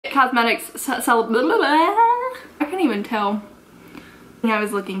Cosmetics sell. I can't even tell. The thing I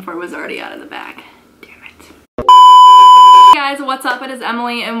was looking for was already out of the bag. Damn it. Hey guys, what's up? It is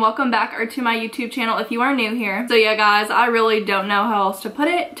Emily and welcome back to my YouTube channel if you are new here. So yeah guys, I really don't know how else to put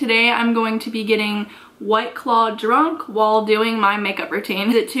it. Today I'm going to be getting Whiteclaw drunk while doing my makeup routine.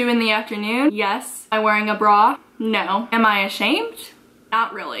 Is it 2 in the afternoon? Yes. Am I wearing a bra? No. Am I ashamed?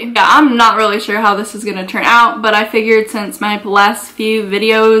 Not really. Yeah, I'm not really sure how this is gonna turn out, but I figured since my last few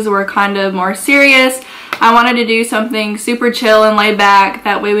videos were kind of more serious, I wanted to do something super chill and laid back.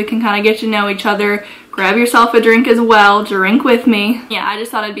 That way we can kind of get to know each other. Grab yourself a drink as well. Drink with me. Yeah, I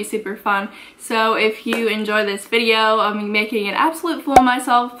just thought it'd be super fun. So if you enjoy this video of me making an absolute fool of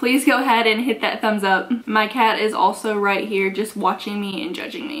myself, please go ahead and hit that thumbs up. My cat is also right here just watching me and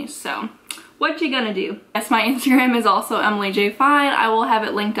judging me. So what you gonna do? Yes, my Instagram is also emilyfineyt. I will have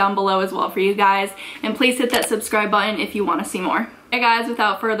it linked down below as well for you guys. And please hit that subscribe button if you want to see more. Okay guys,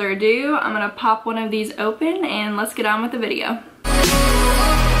 without further ado, I'm gonna pop one of these open and let's get on with the video.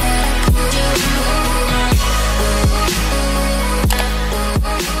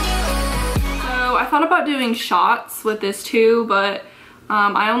 I thought about doing shots with this too, but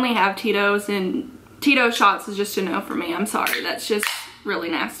I only have Tito's, and Tito shots is just a no for me. I'm sorry, that's just really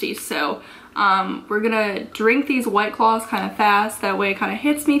nasty. So we're gonna drink these White Claws kind of fast. That way it kind of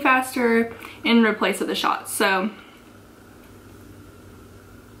hits me faster in replace of the shots. So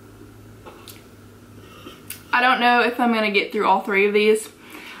I don't know if I'm gonna get through all 3 of these.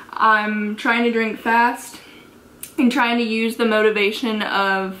 I'm trying to drink fast and trying to use the motivation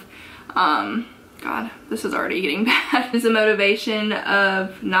of God, this is already getting bad. It's a motivation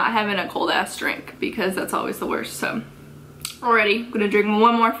of not having a cold ass drink because that's always the worst. So already, I'm gonna drink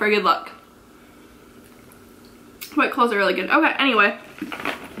one more for good luck. White Claws are really good. Okay, anyway.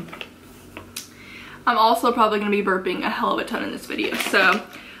 I'm also probably gonna be burping a hell of a ton in this video. So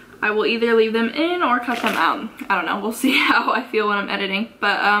I will either leave them in or cut them out. I don't know, we'll see how I feel when I'm editing.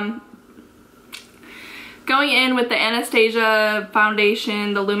 But going in with the Anastasia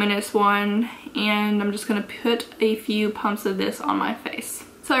foundation, the luminous one, and I'm just gonna put a few pumps of this on my face.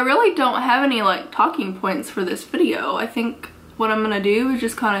 So I really don't have any like talking points for this video. I think what I'm gonna do is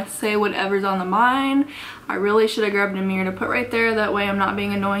just kind of say whatever's on the mind. I really should have grabbed a mirror to put right there, that way I'm not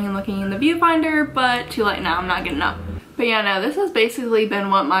being annoying and looking in the viewfinder, but too late now, I'm not getting up. But yeah, no, this has basically been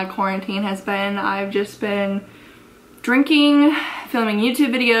what my quarantine has been. I've just been drinking, filming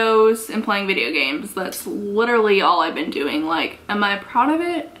YouTube videos, and playing video games. That's literally all I've been doing. Like, am I proud of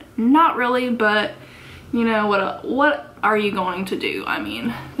it? Not really, but you know, what are you going to do? I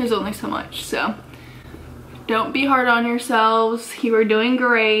mean, there's only so much, so don't be hard on yourselves. You are doing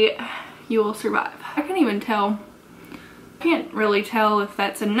great. You will survive. I can't even tell. I can't really tell if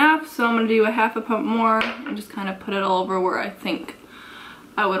that's enough, so I'm gonna do a half a pump more and just kind of put it all over where I think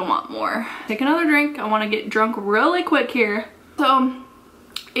I would want more. Take another drink. I want to get drunk really quick here. So,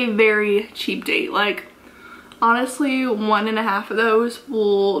 a very cheap date. Like, honestly, 1.5 of those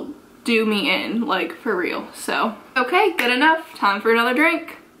will do me in, like, for real. So, okay, good enough. Time for another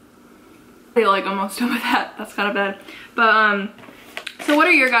drink. I feel like almost done with that. That's kind of bad. But, so what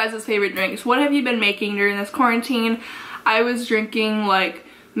are your guys' favorite drinks? What have you been making during this quarantine? I was drinking, like,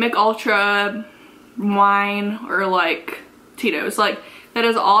 Mick Ultra wine or, like, Tito's. Like, that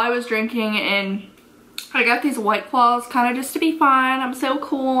is all I was drinking, and I got these White Claws kind of just to be fine. I'm so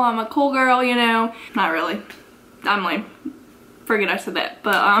cool. I'm a cool girl, you know. Not really. I'm lame. Forget I said that.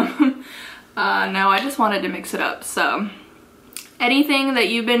 But, no, I just wanted to mix it up. So, anything that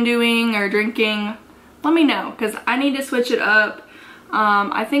you've been doing or drinking, let me know, because I need to switch it up.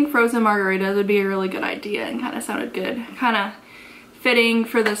 I think frozen margaritas would be a really good idea and kind of sounded good. Kind of fitting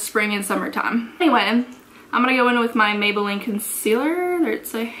for the spring and summertime. Anyway, I'm gonna go in with my Maybelline concealer.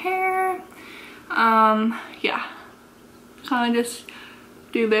 There's a hair. Yeah. Kind of just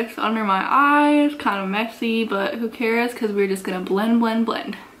do this under my eyes. Kind of messy, but who cares? Because we're just gonna blend, blend,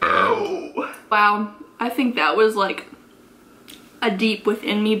 blend. Oh. Wow. I think that was like a deep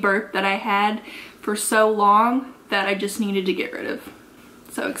within me burp that I had for so long that I just needed to get rid of.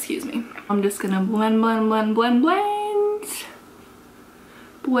 So excuse me. I'm just gonna blend, blend, blend, blend, blend.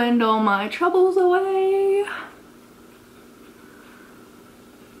 Blend all my troubles away.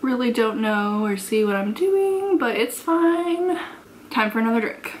 Really don't know or see what I'm doing, but it's fine. Time for another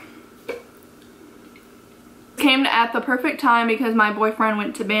drink. Came at the perfect time because my boyfriend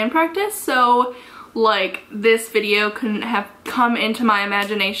went to band practice, so like this video couldn't have come into my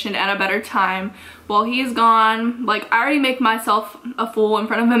imagination at a better time. While he's gone, like I already make myself a fool in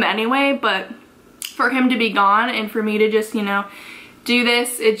front of him anyway, but for him to be gone and for me to just, you know, do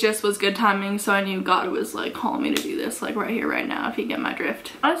this. It just was good timing, so I knew God was like calling me to do this like right here, right now, if you get my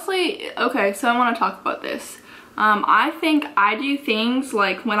drift. Honestly, okay, so I want to talk about this. I think I do things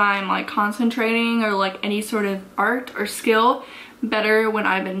like when I'm like concentrating or like any sort of art or skill better when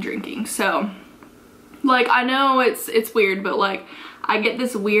I've been drinking. So like, I know it's weird, but like I get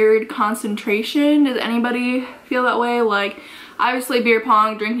this weird concentration. Does anybody feel that way? Like, obviously beer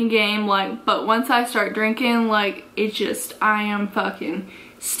pong, drinking game, like, but once I start drinking, like, it's just, I am fucking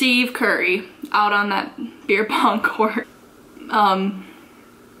Steve Curry out on that beer pong court. No,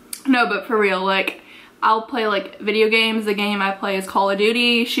 but for real, like, I'll play like video games. The game I play is Call of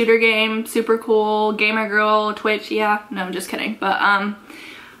Duty, shooter game, super cool, gamer girl, Twitch, yeah, no, I'm just kidding. But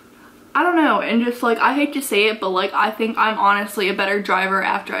I don't know, and just like, I hate to say it, but like, I think I'm honestly a better driver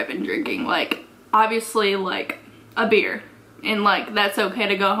after I've been drinking. Like, obviously like a beer, and like that's okay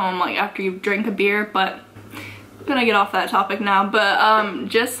to go home like after you drink a beer, but I'm gonna get off that topic now. But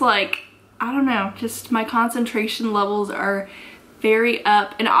just like, I don't know, just my concentration levels are very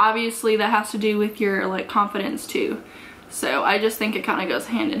up, and obviously that has to do with your like confidence too. So I just think it kind of goes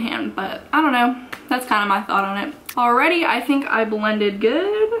hand in hand, but I don't know, that's kind of my thought on it. Alrighty, I think I blended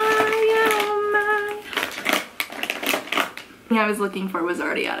good. The I was looking for was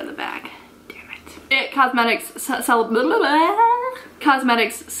already out of the bag. It Cosmetics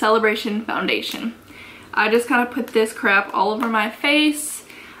Celebration Foundation. I just kind of put this crap all over my face.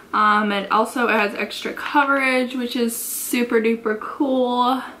 It also adds extra coverage, which is super duper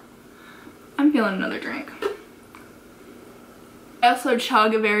cool. I'm feeling another drink. I also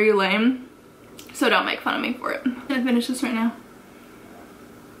chug very lame, so don't make fun of me for it. I'm gonna finish this right now.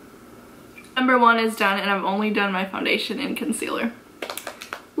 Number 1 is done, and I've only done my foundation and concealer.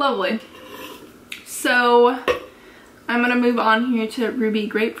 Lovely. So I'm gonna move on here to Ruby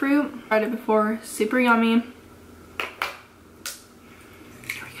Grapefruit. Tried it before, super yummy.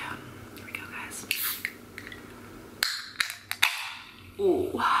 Here we go guys.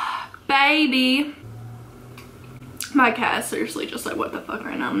 Ooh, baby. My cat is seriously just like, what the fuck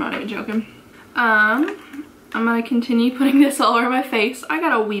right now, I'm not even joking. I'm gonna continue putting this all over my face. I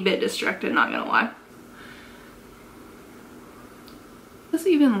got a wee bit distracted, not gonna lie. Does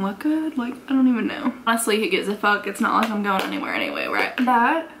it even look good? Like, I don't even know. Honestly, who gives a fuck? It's not like I'm going anywhere anyway, right?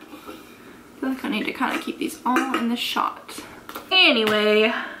 I feel like I need to kind of keep these all in the shot. Anyway,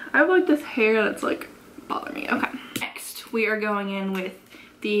 I have like this hair that's like bothering me. Okay. Next, we are going in with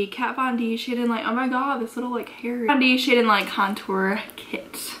the Kat Von D Shade and Light. Oh my god, this little like hair. Von D Shade and Light contour kit.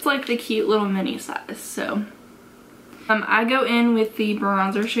 It's like the cute little mini size. So I go in with the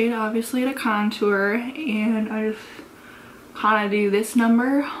bronzer shade, obviously, to contour, and I just kind of do this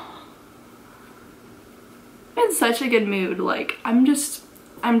number. I'm in such a good mood. Like, I'm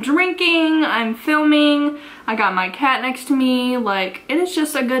drinking, I'm filming, I got my cat next to me. Like, it is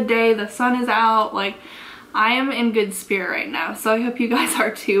just a good day. The sun is out. Like, I am in good spirit right now, so I hope you guys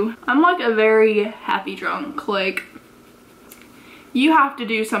are too. I'm like a very happy drunk. Like, you have to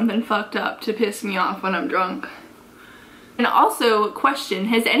do something fucked up to piss me off when I'm drunk. And also, question,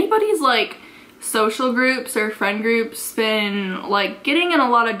 has anybody's like social groups or friend groups been like getting in a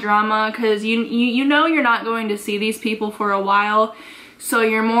lot of drama? Because you know you're not going to see these people for a while, so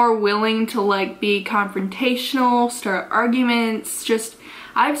you're more willing to like be confrontational, start arguments. Just,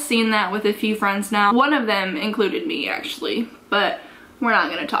 I've seen that with a few friends now. One of them included me actually, but we're not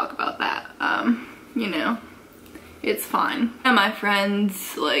gonna talk about that. You know, it's fine. And my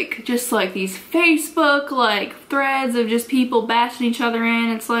friends, like, just like these Facebook like threads of just people bashing each other in.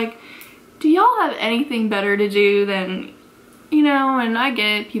 It's like, do y'all have anything better to do than, you know? And I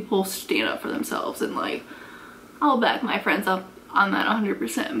get people stand up for themselves, and like, I'll back my friends up on that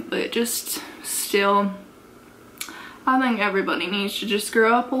 100%, but just still, I think everybody needs to just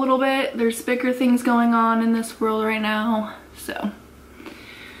grow up a little bit. There's bigger things going on in this world right now, so.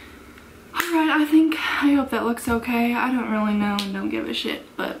 Alright, I hope that looks okay. I don't really know and don't give a shit,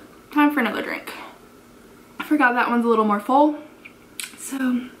 but time for another drink. I forgot that one's a little more full,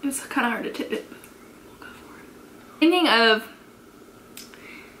 so it's kind of hard to tip it, but we'll go for it. Thinking of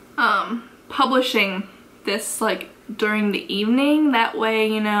publishing this like during the evening, that way,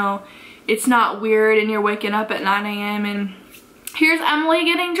 you know, it's not weird and you're waking up at 9 AM and here's Emily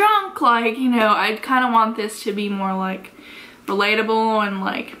getting drunk. Like, you know, I kind of want this to be more like relatable, and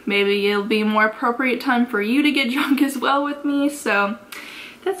like maybe it'll be more appropriate time for you to get drunk as well with me. So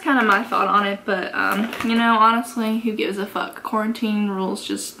that's kind of my thought on it. But you know, honestly, who gives a fuck? Quarantine rules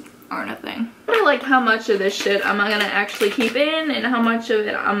just aren't a thing. I really like how much of this shit I'm gonna actually keep in and how much of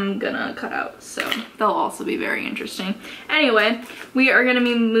it I'm gonna cut out, so they'll also be very interesting. Anyway, we are gonna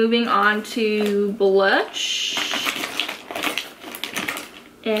be moving on to blush.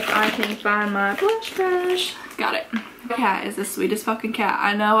 if I can find my blush brush. Got it. My cat is the sweetest fucking cat.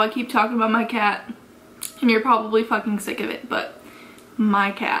 I know I keep talking about my cat and you're probably fucking sick of it, but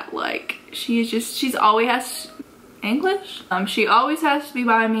my cat, like, she's always has English. She always has to be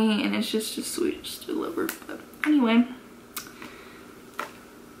by me, and it's just the sweetest to live her. But anyway,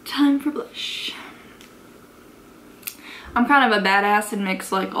 time for blush. I'm kind of a badass and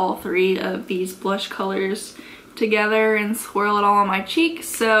mix like all three of these blush colors together and swirl it all on my cheeks,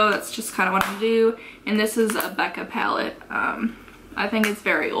 so that's just kind of what I do. And this is a Becca palette. I think it's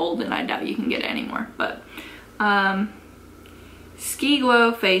very old and I doubt you can get it anymore, but Ski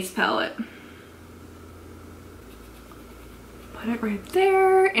Glow face palette. Put it right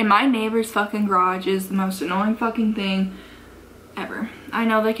there. And my neighbor's fucking garage is the most annoying fucking thing ever. I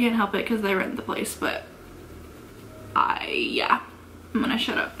know they can't help it because they rent the place, but yeah, I'm gonna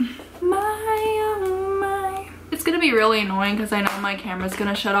shut up. It's gonna be really annoying because I know my camera's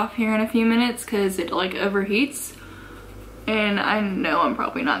gonna shut off here in a few minutes because it like overheats, and I know I'm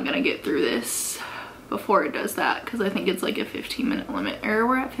probably not gonna get through this before it does that because I think it's like a 15-minute limit, or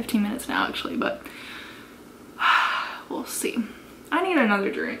we're at 15 minutes now actually, but we'll see. I need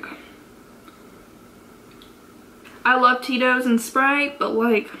another drink. I love Tito's and Sprite, but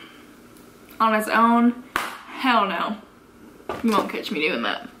like on its own, hell no. You won't catch me doing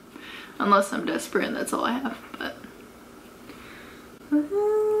that unless I'm desperate and that's all I have. But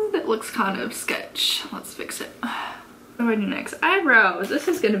that looks kind of sketch. Let's fix it. What do I do next? Eyebrows. This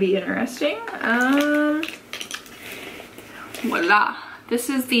is gonna be interesting. Voila. This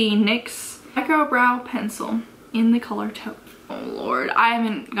is the NYX Micro Brow Pencil in the color taupe. Oh Lord, I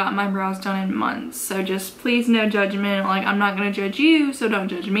haven't got my brows done in months, so just please no judgment. Like, I'm not gonna judge you, so don't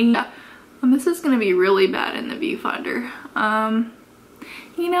judge me. This is gonna be really bad in the viewfinder.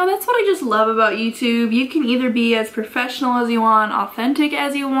 You know, that's what I just love about YouTube. You can either be as professional as you want, authentic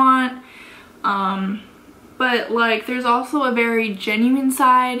as you want, but like there's also a very genuine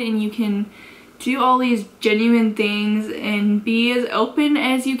side, and you can do all these genuine things and be as open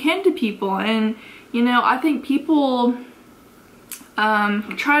as you can to people. And you know, I think people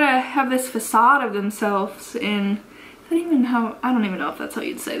try to have this facade of themselves, and I don't even know if that's how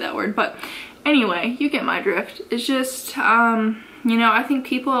you'd say that word, but anyway, you get my drift. It's just you know, I think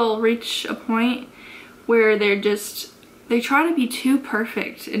people reach a point where they try to be too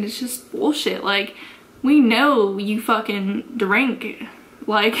perfect, and it's just bullshit. Like, we know you fucking drink.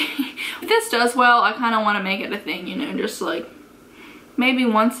 Like, if this does well, I kind of want to make it a thing, you know, just like maybe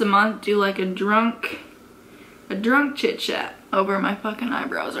once a month do like a drunk chit chat over my fucking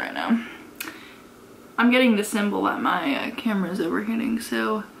eyebrows right now. I'm getting the symbol that my camera's overheating,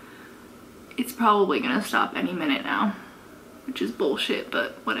 so it's probably gonna stop any minute now, which is bullshit,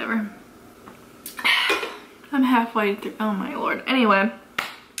 but whatever. I'm halfway through. Oh my Lord. Anyway,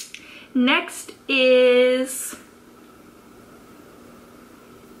 next is,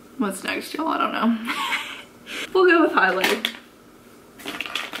 what's next, y'all? I don't know. We'll go with highlighter.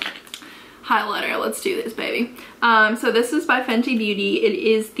 Highlighter, let's do this, baby. So this is by Fenty Beauty. It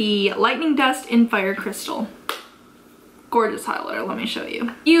is the Lightning Dust in Fire Crystal. Gorgeous highlighter, let me show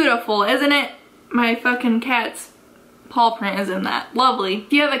you. Beautiful, isn't it? My fucking cat's paw print is in that. Lovely.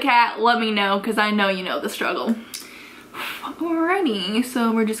 If you have a cat, let me know, because I know you know the struggle. Alrighty,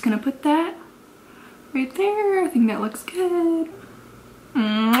 so we're just gonna put that right there. I think that looks good.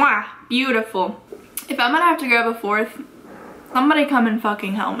 Mwah! Beautiful. If I'm gonna have to grab a fourth, somebody come and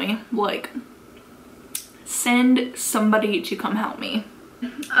fucking help me. Like, send somebody to come help me.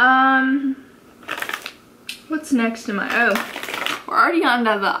 What's next in my, oh, we're already on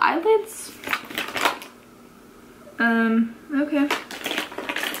to the eyelids. Okay.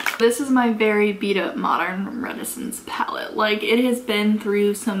 This is my very beat up Modern Renaissance palette. Like, it has been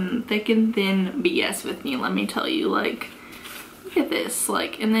through some thick and thin BS with me, let me tell you. Like, look at this,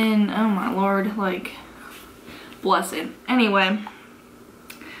 like, and then, oh my Lord, like, bless it. Anyway,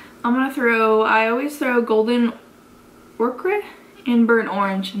 I'm gonna throw, I always throw Golden Ochre and Burnt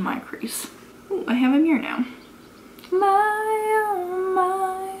Orange in my crease. Ooh, I have a mirror now. My, oh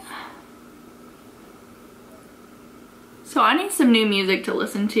my. So I need some new music to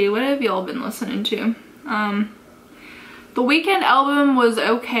listen to. What have y'all been listening to? The Weeknd album was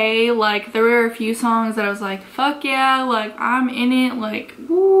okay. Like, there were a few songs that I was like, fuck yeah, like, I'm in it, like,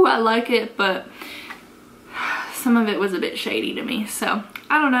 woo, I like it, but some of it was a bit shady to me, so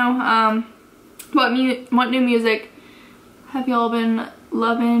I don't know. What new music have y'all been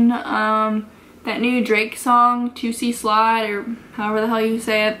loving? That new Drake song, 2C Slide, or however the hell you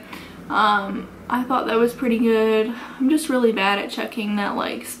say it, I thought that was pretty good. I'm just really bad at checking that,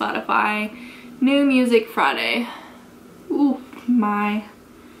 like, Spotify New Music Friday. Ooh, my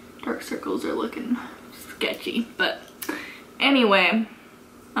dark circles are looking sketchy. But anyway,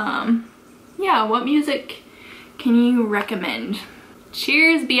 yeah, what music can you recommend?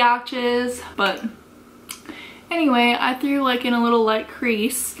 Cheers, biatches. But anyway, I threw like in a little light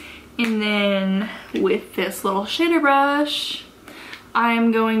crease, and then with this little shader brush,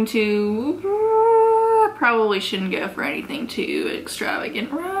 I'm going to, probably shouldn't go for anything too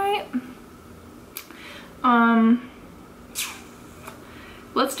extravagant, right?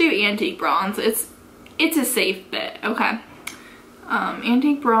 Let's do antique bronze. It's a safe bet, okay.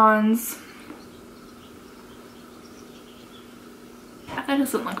 Antique bronze. That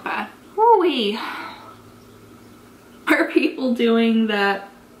doesn't look bad. Woo-wee. Are people doing that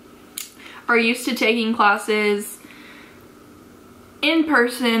are used to taking classes in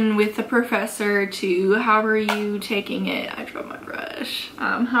person with the professor to how are you taking it? I dropped my brush.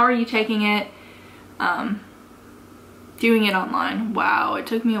 How are you taking it? Doing it online. Wow, it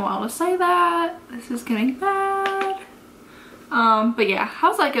took me a while to say that. This is getting bad. But yeah,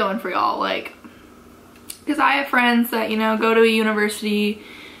 how's that going for y'all? Like, because I have friends that, you know, go to a university,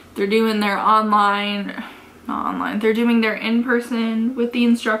 they're doing their they're doing their in-person with the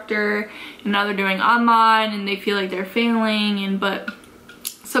instructor, and now they're doing online and they feel like they're failing, but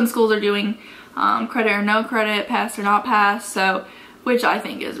some schools are doing credit or no credit, pass or not pass, so, which I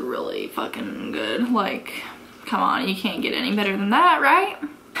think is really fucking good. Like, come on, you can't get any better than that, right?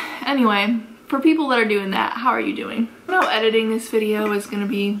 Anyway, for people that are doing that, how are you doing? I know editing this video is gonna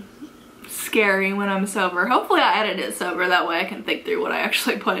be scary when I'm sober. Hopefully I edit it sober, that way I can think through what I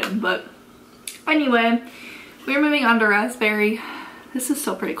actually put in. But anyway, we're moving on to raspberry. This is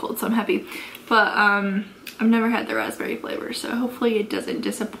still pretty cold, so I'm happy. But I've never had the raspberry flavor, so hopefully it doesn't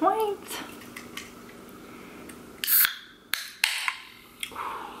disappoint.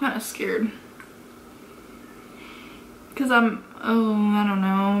 I'm kind of scared. Because I don't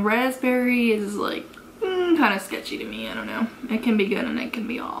know, raspberry is like kind of sketchy to me. I don't know. It can be good and it can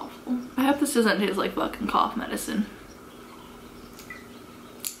be awful. I hope this doesn't taste like fucking cough medicine.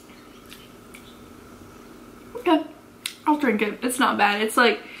 Okay, I'll drink it. It's not bad. It's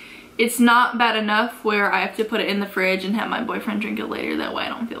like, it's not bad enough where I have to put it in the fridge and have my boyfriend drink it later. That way I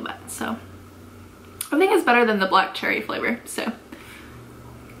don't feel bad. So I think it's better than the black cherry flavor. So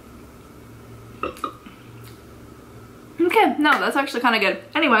okay, no, that's actually kind of good.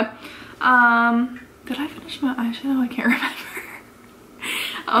 Anyway, did I finish my eyeshadow? I can't remember.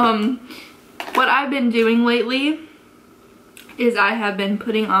 What I've been doing lately is I have been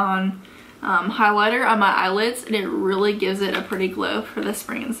putting on highlighter on my eyelids, and it really gives it a pretty glow for the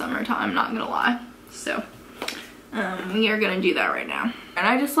spring and summertime, not gonna lie. So we are gonna do that right now. And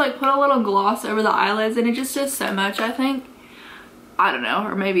I just like put a little gloss over the eyelids, and it just does so much, I think. I don't know,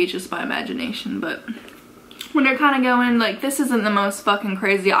 or maybe it's just my imagination, but when you're kind of going like, this isn't the most fucking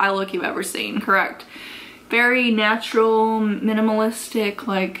crazy eye look you've ever seen, correct? Very natural, minimalistic,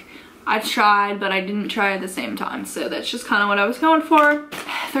 like I tried, but I didn't try at the same time, so that's just kind of what I was going for.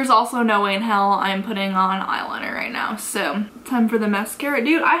 There's also no way in hell I'm putting on eyeliner right now, so time for the mascara.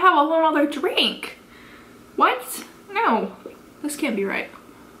 Dude, I have a whole other drink. What? No, this can't be right.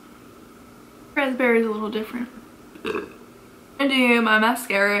 Raspberry's a little different. I'm gonna do my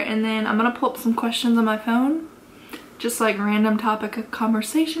mascara, and then I'm gonna pull up some questions on my phone, just like random topic of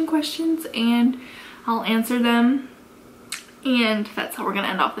conversation questions, and I'll answer them, and that's how we're gonna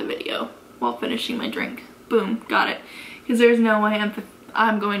end off the video while finishing my drink. Boom, got it. Because there's no way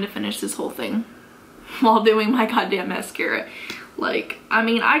I'm going to finish this whole thing while doing my goddamn mascara. Like, I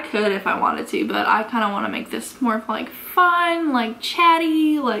mean, I could if I wanted to, but I kind of want to make this more like fun, like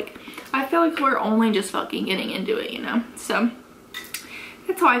chatty, like I feel like we're only just fucking getting into it, you know? So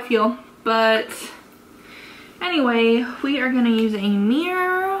that's how I feel. But anyway, we are gonna use a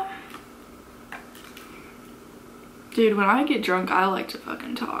mirror. Dude, when I get drunk, I like to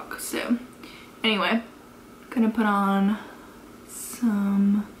fucking talk. So anyway, gonna put on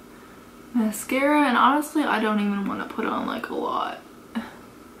some mascara, and honestly, I don't even want to put on like a lot.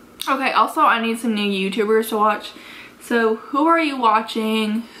 Okay, also I need some new YouTubers to watch. So who are you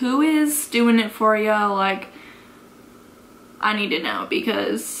watching? Who is doing it for you? Like, I need to know,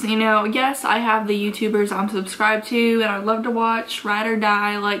 because, you know, yes, I have the YouTubers I'm subscribed to and I love to watch, ride or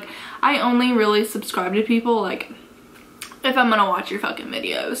die. Like, I only really subscribe to people, like, if I'm gonna watch your fucking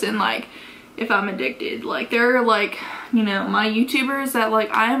videos, and like, if I'm addicted. Like, they're like, you know, my YouTubers that like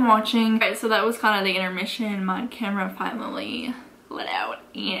I am watching. Okay, so that was kind of the intermission. My camera finally let out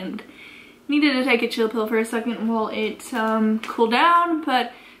and needed to take a chill pill for a second while it cooled down.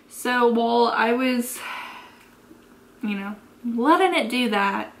 But so while I was, you know, letting it do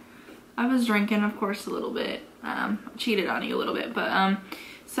that, I was drinking, of course, a little bit. Cheated on you a little bit, but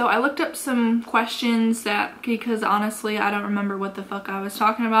So I looked up some questions because honestly I don't remember what the fuck I was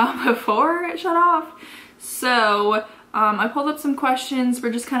talking about before it shut off. So I pulled up some questions.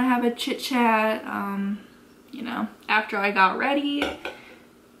 We're just kind of have a chit chat, you know, after I got ready.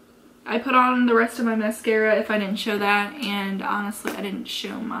 I put on the rest of my mascara if I didn't show that, and honestly I didn't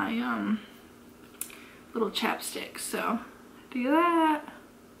show my little chapstick, so do that.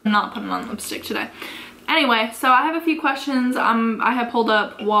 I'm not putting on lipstick today. Anyway, so I have a few questions I have pulled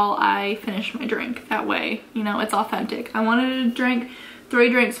up while I finish my drink. That way, you know, it's authentic. I wanted to drink 3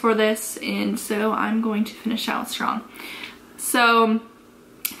 drinks for this, and so I'm going to finish out strong. So,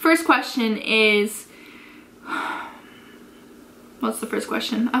 first question is, what's the first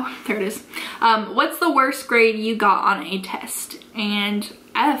question? Oh, there it is. What's the worst grade you got on a test? And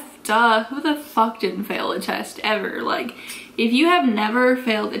F, duh, who the fuck didn't fail a test ever? Like, if you have never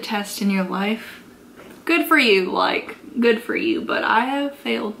failed a test in your life, good for you, like, good for you. But I have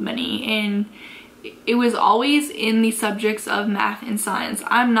failed many, and it was always in the subjects of math and science.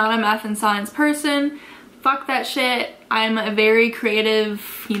 I'm not a math and science person. Fuck that shit. I'm a very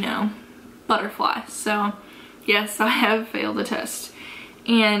creative, you know, butterfly. So yes, I have failed a test.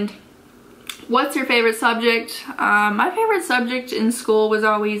 And what's your favorite subject? My favorite subject in school was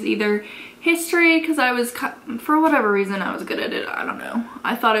always either history, because I was, for whatever reason, I was good at it. I don't know.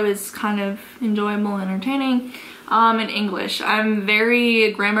 I thought it was kind of enjoyable and entertaining. And English. I'm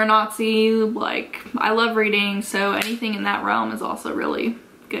very grammar Nazi. Like, I love reading, so anything in that realm is also really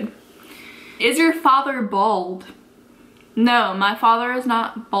good. Is your father bald? No, my father is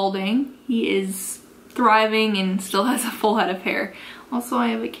not balding. He is thriving and still has a full head of hair. Also, I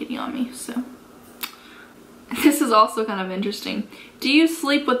have a kitty on me, so. This is also kind of interesting. Do you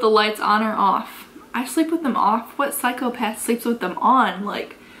sleep with the lights on or off? I sleep with them off. What psychopath sleeps with them on?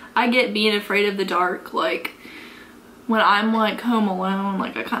 Like, I get being afraid of the dark. Like, when I'm like home alone,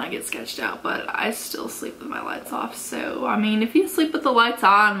 like I kind of get sketched out, but I still sleep with my lights off. So, I mean, if you sleep with the lights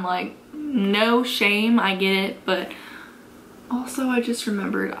on, like, no shame, I get it. But also, I just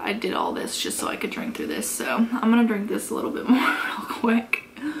remembered I did all this just so I could drink through this. So, I'm gonna drink this a little bit more real quick.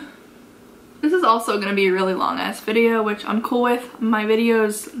 This is also going to be a really long ass video, which I'm cool with. My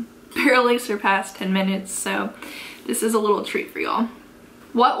videos barely surpass 10 minutes, so this is a little treat for y'all.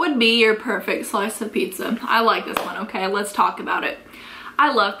 What would be your perfect slice of pizza? I like this one, okay? Let's talk about it.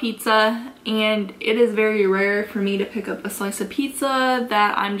 I love pizza, and it is very rare for me to pick up a slice of pizza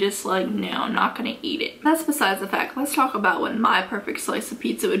that I'm just like, no, I'm not going to eat it. That's besides the fact. Let's talk about what my perfect slice of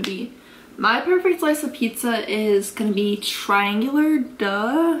pizza would be. My perfect slice of pizza is gonna be triangular,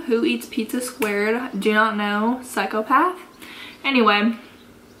 duh. Who eats pizza squared? Do not know, psychopath. Anyway,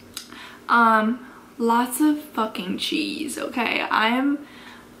 lots of fucking cheese, okay? I'm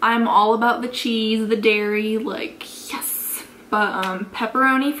all about the cheese, the dairy, like, yes. But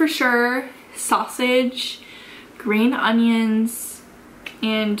pepperoni for sure, sausage, green onions,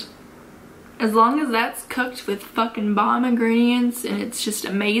 and as long as that's cooked with fucking bomb ingredients and it's just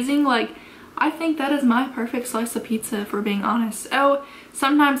amazing, like, I think that is my perfect slice of pizza, if we're being honest. Oh,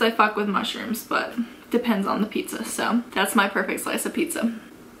 sometimes I fuck with mushrooms, but depends on the pizza. So that's my perfect slice of pizza.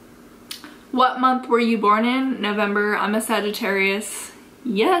 What month were you born in? November. I'm a Sagittarius.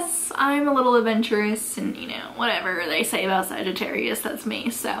 Yes, I'm a little adventurous, and you know, whatever they say about Sagittarius, that's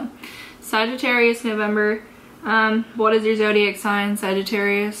me. So Sagittarius, November. What is your zodiac sign?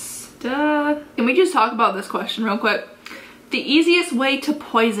 Sagittarius. Duh. Can we just talk about this question real quick? The easiest way to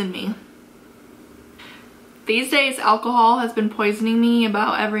poison me. These days, alcohol has been poisoning me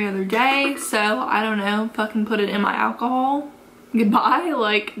about every other day, so I don't know, fucking put it in my alcohol. Goodbye?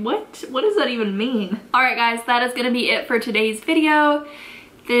 Like, what does that even mean? Alright guys, that is gonna be it for today's video.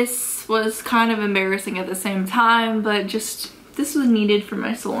 This was kind of embarrassing at the same time, but just, this was needed for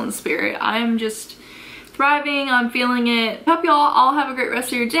my soul and spirit. I'm just thriving, I'm feeling it. Hope y'all all have a great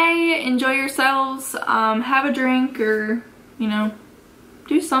rest of your day. Enjoy yourselves, have a drink, or, you know,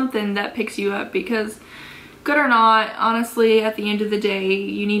 do something that picks you up, because good or not, honestly, at the end of the day,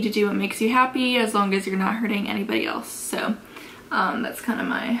 you need to do what makes you happy as long as you're not hurting anybody else. So that's kind of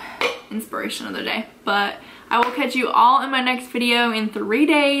my inspiration of the day. But I will catch you all in my next video in 3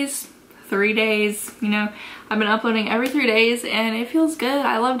 days. 3 days, you know, I've been uploading every 3 days and it feels good.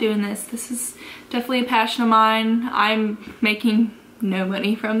 I love doing this. This is definitely a passion of mine. I'm making no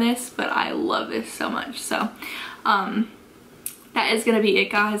money from this, but I love this so much. So that is gonna be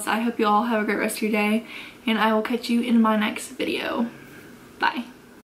it, guys. I hope you all have a great rest of your day, and I will catch you in my next video. Bye.